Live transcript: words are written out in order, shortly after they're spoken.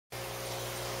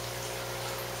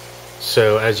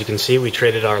So as you can see, we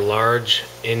traded our large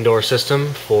indoor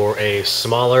system for a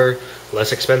smaller,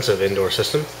 less expensive indoor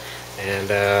system. And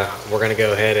we're going to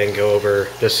go ahead and go over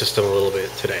this system a little bit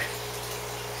today.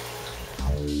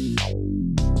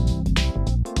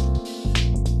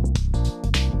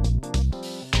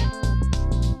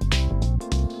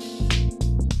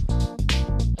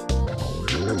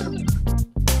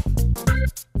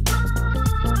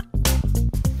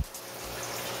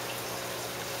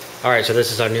 Alright, so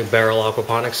this is our new Barrel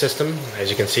Aquaponics system. As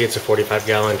you can see, it's a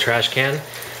 45-gallon trash can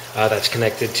that's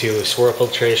connected to swirl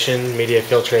filtration, media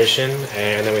filtration,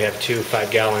 and then we have two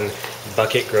 5-gallon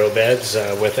bucket grow beds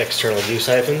with external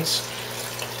u-siphons.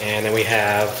 And then we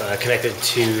have connected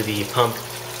to the pump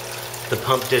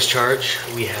discharge.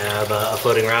 We have a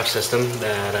floating raft system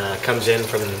that comes in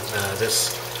from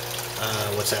this,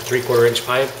 what's that, 3/4 inch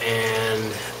pipe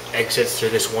and exits through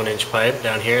this 1-inch pipe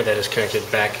down here that is connected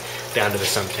back down to the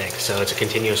sump tank. So it's a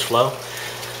continuous flow.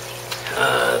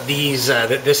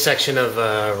 This section of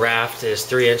raft is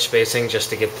 3-inch spacing just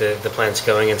to get the plants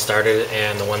going and started,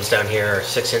 and the ones down here are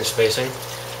 6-inch spacing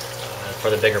for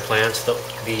the bigger plants.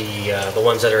 The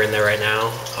ones that are in there right now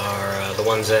are the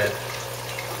ones that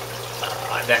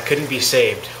couldn't be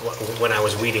saved when I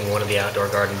was weeding one of the outdoor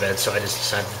garden beds, so I just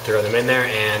decided to throw them in there,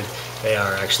 and they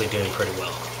are actually doing pretty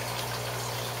well.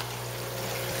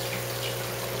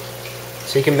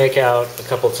 So you can make out a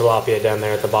couple of tilapia down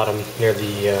there at the bottom near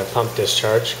the pump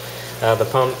discharge. The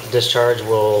pump discharge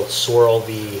will swirl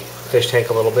the fish tank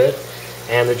a little bit,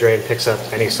 and the drain picks up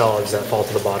any solids that fall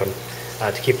to the bottom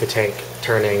to keep the tank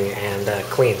turning and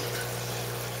clean.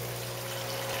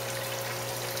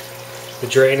 The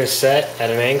drain is set at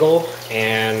an angle,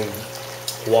 and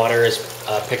water is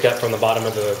picked up from the bottom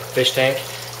of the fish tank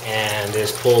and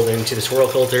is pulled into the swirl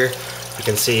filter. You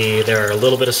can see there are a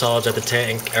little bit of solids at the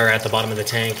tank, or at the bottom of the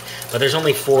tank, but there's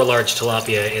only 4 large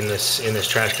tilapia in this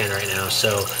trash can right now,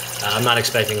 so I'm not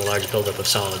expecting a large buildup of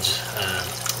solids,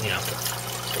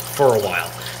 for a while.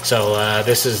 So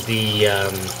this is the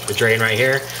drain right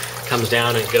here. Comes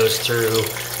down and it goes through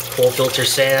full filter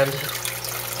sand.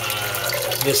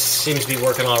 This seems to be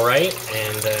working all right,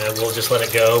 and we'll just let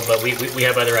it go. But we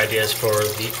have other ideas for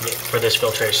this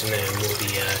filtration, and we'll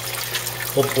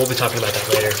be talking about that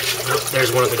later.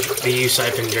 There's one of the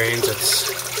u-siphon drains that's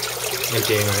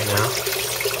emptying right now.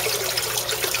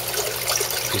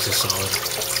 Piece of solid.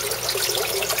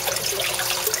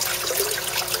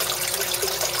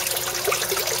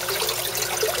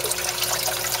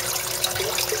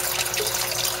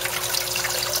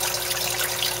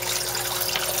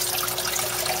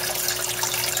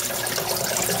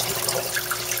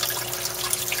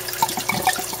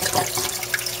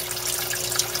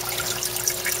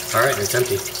 Alright, it's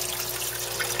empty.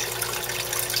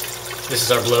 This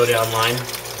is our blowdown line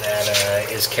that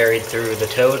is carried through the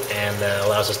tote and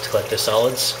allows us to collect the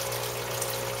solids.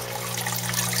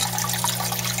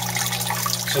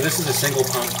 So this is a single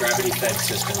pump gravity fed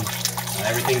system.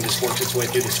 Everything just works its way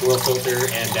through the swirl filter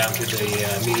and down to the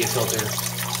media filter,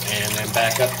 and then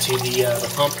back up to the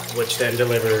pump, which then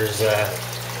delivers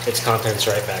its contents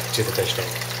right back to the fish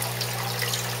tank.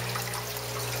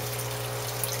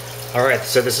 Alright,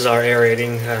 so this is our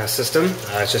aerating system.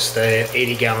 It's just an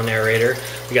 80-gallon aerator.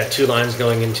 We got 2 lines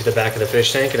going into the back of the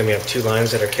fish tank, and then we have 2 lines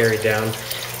that are carried down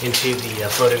into the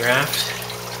floating raft.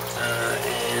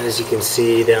 And as you can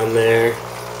see down there,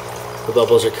 the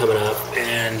bubbles are coming up,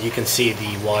 and you can see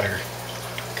the water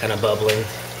kind of bubbling.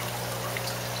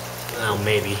 Well,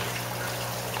 maybe.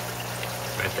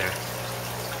 Right there.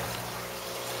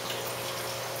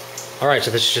 Alright,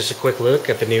 so this is just a quick look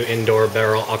at the new indoor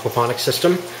Barrel Aquaponics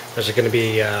system. There's going to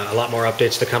be a lot more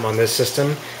updates to come on this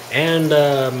system, and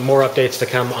more updates to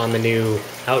come on the new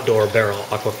outdoor Barrel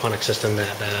Aquaponics system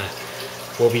that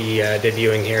we'll be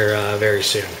debuting here very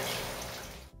soon.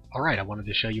 Alright, I wanted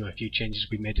to show you a few changes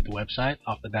we made to the website.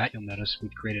 Off the bat, you'll notice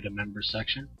we've created a members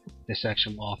section. This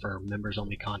section will offer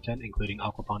members-only content, including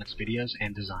aquaponics videos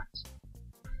and designs.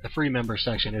 The free member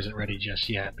section isn't ready just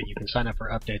yet, but you can sign up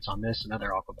for updates on this and other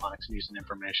aquaponics news and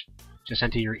information. Just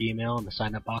enter your email in the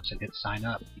sign up box and hit sign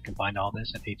up. You can find all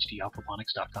this at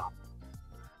hdaquaponics.com.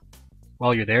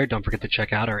 While you're there, don't forget to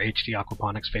check out our HD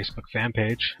Aquaponics Facebook fan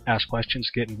page. Ask questions,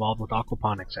 get involved with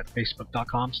aquaponics at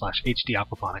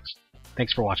facebook.com/hdaquponics.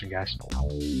 Thanks for watching, guys.